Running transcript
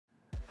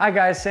Hi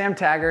guys, Sam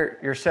Taggart,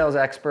 your sales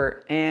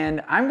expert,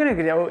 and I'm gonna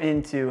go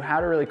into how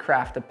to really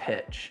craft a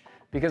pitch,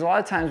 because a lot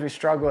of times we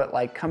struggle at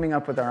like coming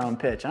up with our own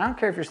pitch. And I don't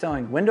care if you're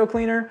selling window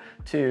cleaner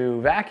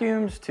to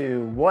vacuums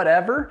to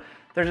whatever,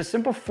 there's a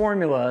simple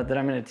formula that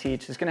I'm gonna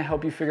teach that's gonna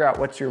help you figure out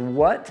what's your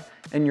what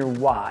and your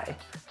why.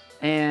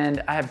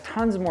 And I have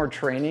tons more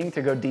training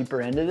to go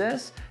deeper into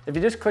this. If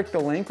you just click the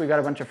link, we got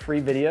a bunch of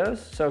free videos.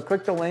 So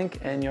click the link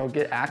and you'll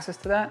get access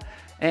to that.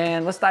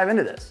 And let's dive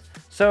into this.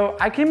 So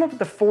I came up with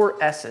the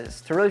 4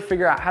 S's to really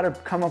figure out how to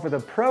come up with a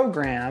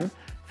program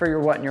for your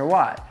what and your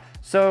why.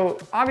 So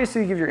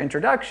obviously you give your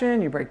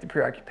introduction, you break the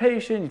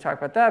preoccupation, you talk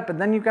about that, but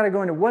then you've got to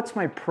go into what's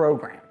my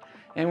program.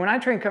 And when I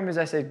train companies,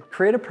 I say,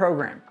 create a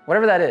program,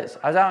 whatever that is.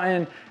 I was out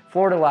in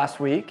Florida last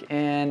week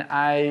and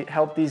I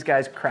helped these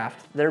guys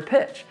craft their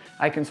pitch.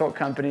 I consult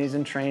companies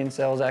and train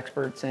sales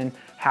experts in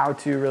how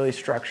to really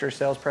structure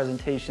sales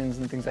presentations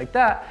and things like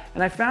that.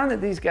 And I found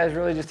that these guys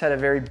really just had a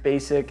very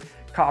basic,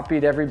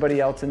 copied everybody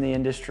else in the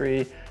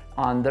industry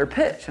on their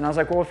pitch. And I was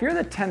like, well, if you're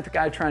the 10th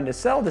guy trying to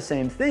sell the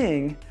same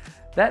thing,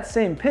 that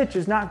same pitch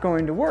is not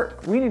going to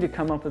work. We need to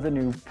come up with a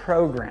new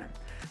program.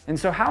 And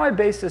so how I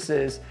base this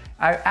is,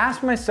 I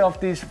ask myself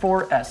these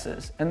 4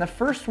 S's. And the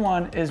first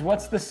one is,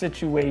 what's the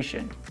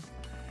situation?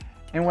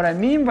 And what I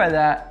mean by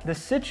that, the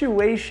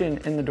situation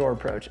in the door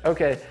approach.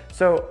 Okay,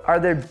 so are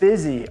they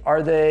busy?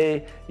 Are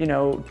they,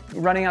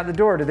 running out the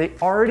door? Do they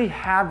already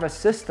have a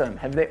system?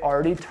 Have they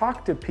already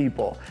talked to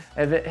people?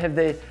 Have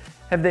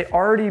they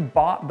already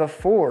bought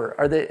before?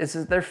 Is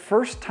it their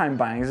first time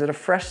buying? Is it a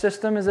fresh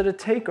system? Is it a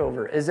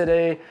takeover? Is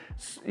it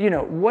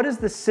what is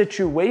the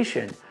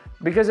situation?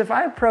 Because if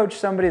I approach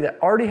somebody that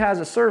already has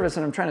a service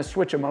and I'm trying to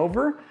switch them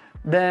over,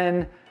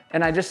 and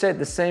I just say it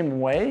the same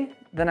way,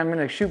 then I'm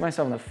gonna shoot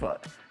myself in the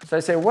foot. So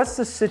I say, what's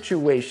the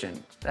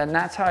situation? And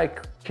that's how I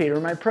cater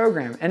my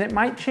program. And it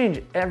might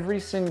change every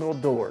single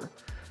door.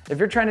 If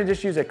you're trying to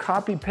just use a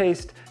copy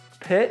paste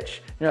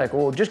pitch, you're like,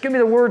 well, just give me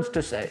the words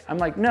to say. I'm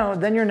like, no,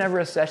 then you're never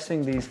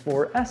assessing these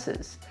 4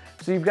 S's.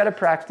 So you've got to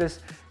practice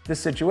the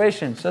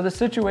situation. So the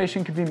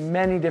situation could be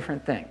many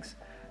different things.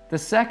 The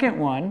second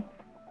one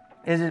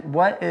is,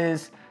 what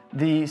is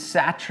the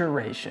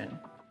saturation,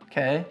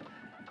 okay?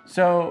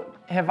 So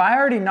have I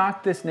already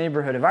knocked this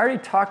neighborhood? Have I already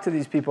talked to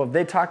these people? Have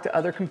they talked to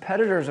other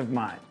competitors of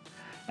mine?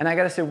 And I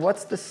gotta say,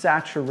 what's the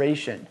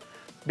saturation?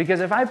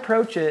 Because if I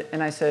approach it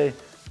and I say,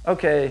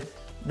 okay,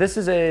 this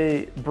is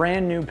a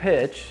brand new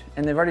pitch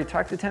and they've already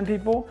talked to 10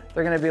 people,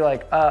 they're gonna be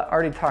like,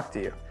 already talked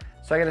to you.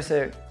 So I gotta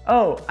say,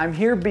 oh, I'm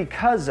here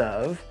because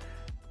of,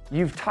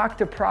 you've talked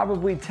to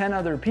probably 10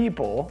 other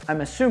people,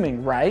 I'm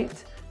assuming, right?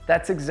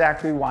 That's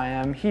exactly why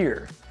I'm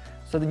here.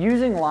 So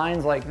using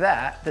lines like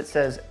that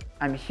says,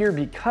 I'm here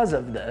because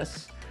of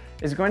this,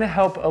 is going to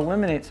help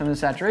eliminate some of the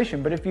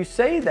saturation. But if you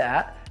say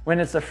that when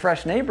it's a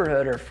fresh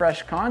neighborhood or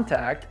fresh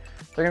contact,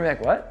 they're gonna be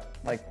like, what?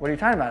 Like, what are you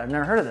talking about? I've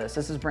never heard of this.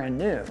 This is brand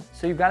new.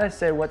 So you've got to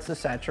say, what's the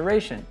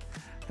saturation?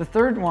 The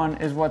third one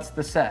is, what's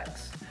the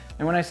sex?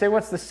 And when I say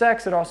what's the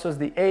sex, it also is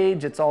the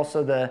age. It's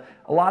also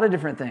a lot of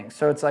different things.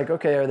 So it's like,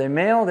 okay, are they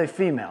male? Are they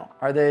female?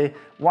 Are they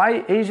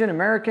white, Asian,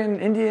 American,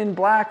 Indian,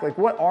 black? Like,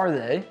 what are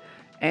they?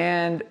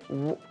 And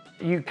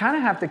you kind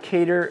of have to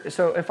cater.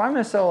 So if I'm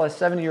gonna sell a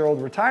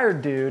 70-year-old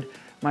retired dude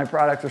my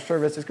product or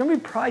service, it's gonna be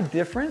probably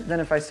different than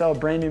if I sell a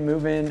brand new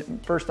move-in,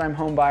 first-time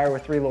home buyer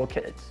with 3 little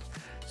kids.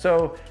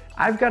 So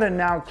I've got to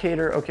now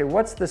cater, okay,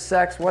 what's the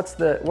sex? What's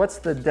the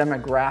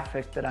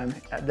demographic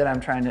that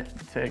I'm trying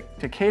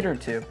to cater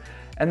to?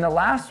 And the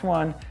last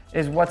one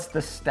is, what's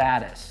the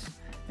status?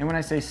 And when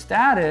I say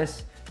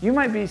status, you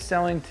might be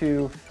selling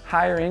to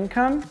higher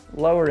income,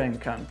 lower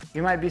income.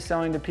 You might be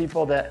selling to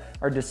people that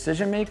are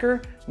decision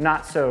maker,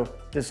 not so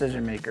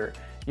decision maker.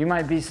 You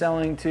might be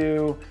selling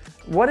to,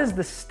 what is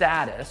the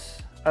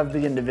status of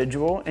the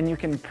individual? And you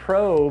can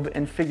probe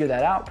and figure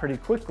that out pretty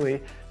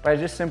quickly by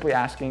just simply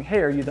asking, hey,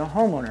 are you the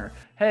homeowner?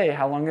 Hey,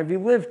 how long have you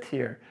lived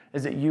here?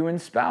 Is it you and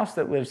spouse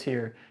that lives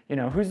here?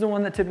 Who's the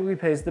one that typically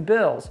pays the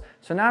bills?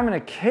 So now I'm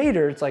gonna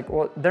cater. It's like,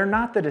 well, they're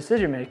not the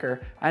decision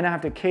maker. I now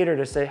have to cater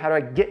to say, how do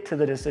I get to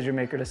the decision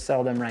maker to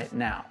sell them right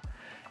now?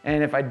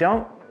 And if I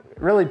don't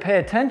really pay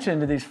attention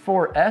to these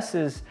 4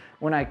 S's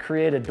when I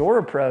create a door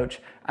approach,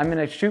 I'm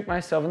gonna shoot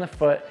myself in the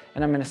foot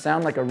and I'm gonna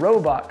sound like a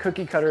robot,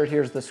 cookie cutter,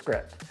 here's the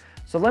script.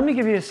 So let me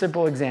give you a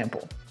simple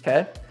example,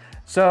 okay?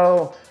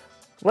 So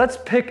let's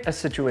pick a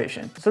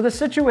situation. So the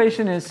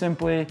situation is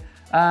simply,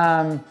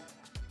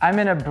 I'm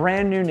in a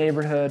brand new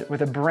neighborhood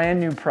with a brand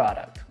new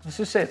product. Let's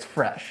just say it's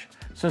fresh.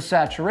 So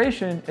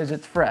saturation is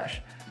it's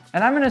fresh.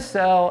 And I'm gonna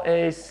sell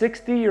a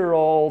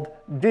 60-year-old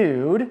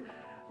dude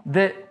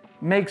that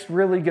makes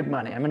really good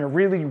money. I'm in a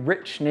really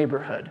rich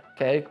neighborhood,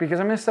 okay?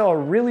 Because I'm gonna sell a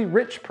really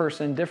rich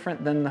person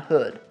different than the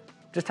hood.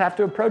 Just have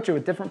to approach it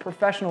with different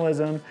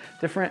professionalism,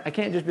 I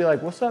can't just be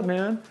like, what's up,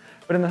 man?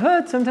 But in the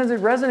hood, sometimes they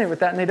resonate with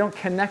that and they don't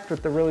connect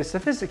with the really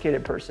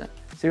sophisticated person.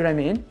 See what I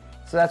mean?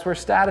 So that's where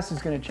status is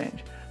gonna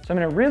change. So I'm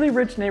in a really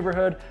rich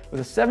neighborhood with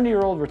a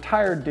 70-year-old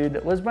retired dude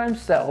that lives by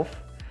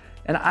himself,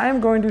 and I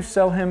am going to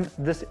sell him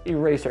this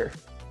eraser.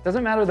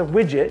 Doesn't matter the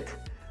widget,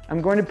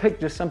 I'm going to pick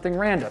just something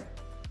random.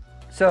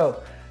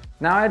 So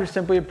Now I'd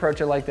simply approach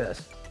it like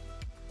this.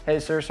 Hey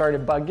sir, sorry to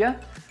bug you.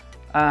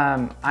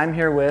 I'm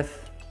here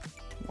with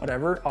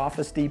whatever,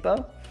 Office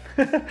Depot.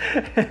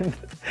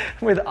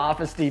 with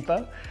Office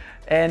Depot.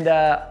 And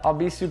I'll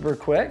be super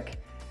quick.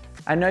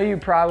 I know you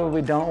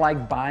probably don't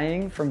like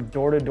buying from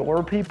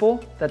door-to-door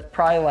people. That's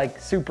probably like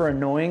super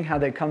annoying how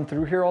they come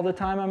through here all the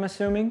time, I'm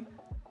assuming.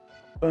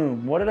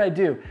 Boom, what did I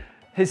do?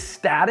 His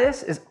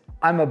status is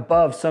I'm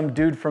above some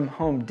dude from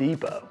Home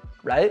Depot,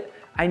 right?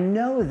 I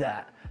know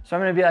that. So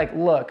I'm gonna be like,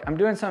 look, I'm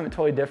doing something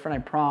totally different,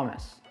 I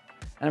promise.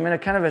 And I'm gonna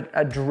kind of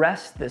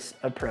address this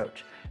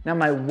approach. Now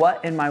my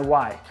what and my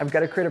why, I've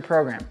gotta create a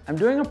program. I'm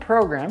doing a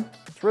program,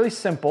 it's really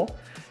simple,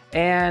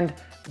 and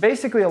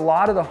basically a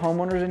lot of the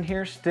homeowners in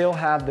here still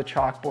have the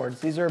chalkboards.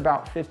 These are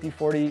about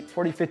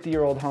 50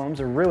 year old homes.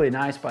 They're really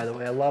nice, by the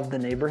way. I love the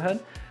neighborhood.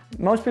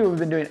 Most people have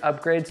been doing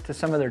upgrades to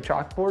some of their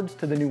chalkboards,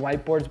 to the new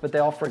whiteboards, but they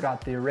all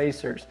forgot the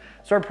erasers.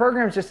 So our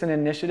program is just an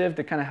initiative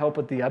to kind of help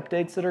with the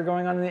updates that are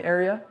going on in the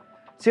area.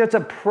 See, it's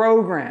a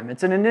program,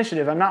 it's an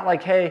initiative. I'm not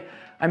like, hey,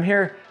 I'm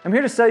here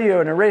to sell you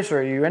an eraser,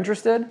 are you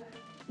interested?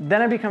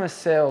 Then I become a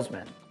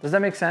salesman. Does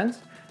that make sense?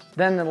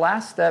 Then the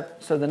last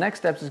step, so the next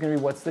step is gonna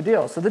be what's the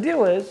deal? So the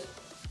deal is,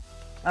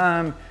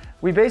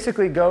 we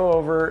basically go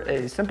over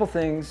simple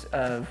things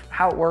of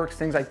how it works,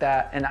 things like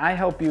that, and I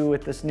help you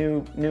with this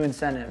new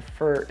incentive.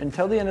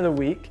 Until the end of the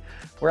week,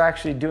 we're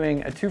actually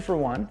doing a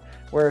 2-for-1,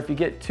 where if you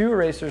get 2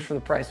 erasers for the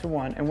price of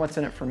 1, and what's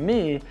in it for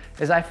me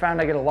is I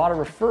found I get a lot of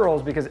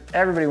referrals because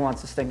everybody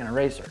wants a stinking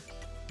eraser.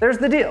 There's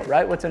the deal,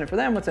 right? What's in it for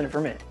them, what's in it for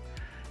me?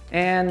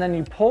 And then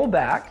you pull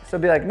back, so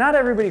be like, not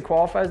everybody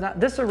qualifies.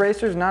 This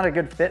eraser is not a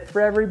good fit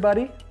for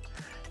everybody.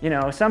 You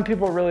know, some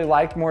people really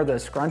like more the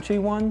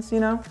scrunchy ones, you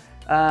know?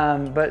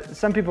 But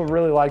some people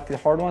really like the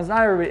hard ones.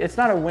 Not everybody, it's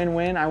not a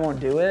win-win, I won't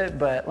do it,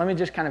 but let me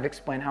just kind of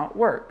explain how it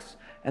works.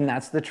 And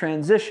that's the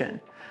transition.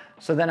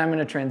 So then I'm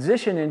gonna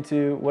transition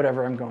into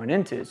whatever I'm going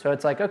into. So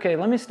it's like, okay,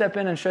 let me step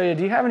in and show you,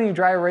 do you have any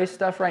dry erase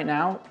stuff right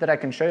now that I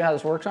can show you how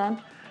this works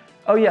on?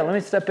 Oh yeah, let me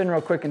step in real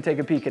quick and take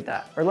a peek at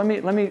that. Or let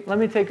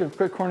me take a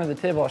quick corner of the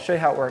table, I'll show you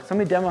how it works. Let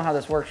me demo how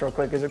this works real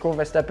quick. Is it cool if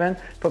I step in,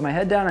 put my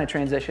head down, and I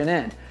transition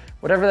in?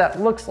 Whatever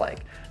that looks like.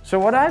 So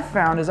what I've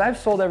found is I've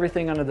sold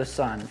everything under the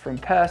sun, from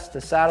pests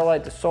to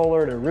satellite to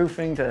solar to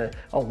roofing to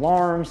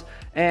alarms,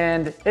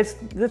 and it's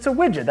a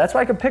widget. That's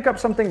why I can pick up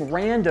something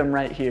random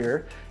right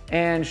here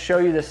and show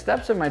you the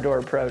steps of my door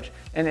approach,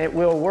 and it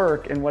will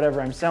work in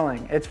whatever I'm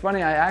selling. It's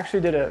funny, I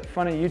actually did a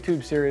funny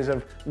YouTube series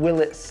of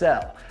will it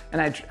sell?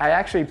 And I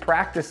actually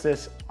practiced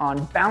this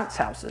on bounce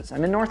houses.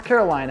 I'm in North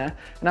Carolina,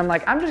 and I'm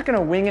like, I'm just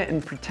gonna wing it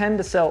and pretend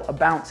to sell a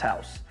bounce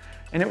house.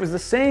 And it was the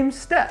same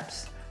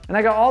steps. And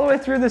I got all the way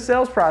through the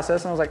sales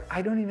process and I was like,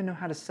 I don't even know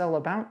how to sell a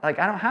bounce, like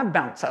I don't have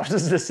bounce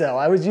houses to sell.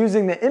 I was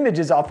using the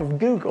images off of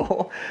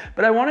Google,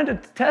 but I wanted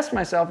to test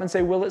myself and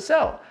say, will it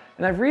sell?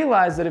 And I've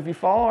realized that if you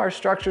follow our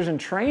structures and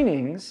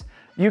trainings,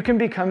 you can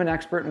become an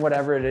expert in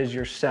whatever it is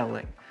you're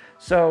selling.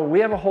 So we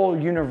have a whole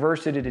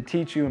university to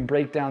teach you and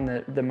break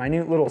down the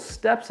minute little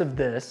steps of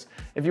this.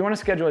 If you want to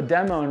schedule a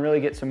demo and really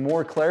get some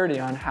more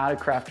clarity on how to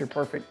craft your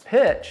perfect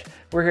pitch,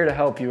 we're here to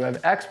help you. We have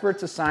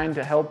experts assigned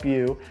to help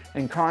you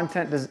and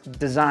content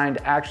designed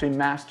to actually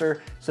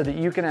master so that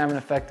you can have an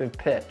effective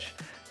pitch.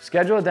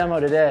 Schedule a demo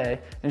today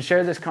and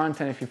share this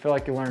content if you feel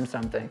like you learned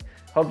something.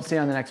 Hope to see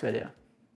you on the next video.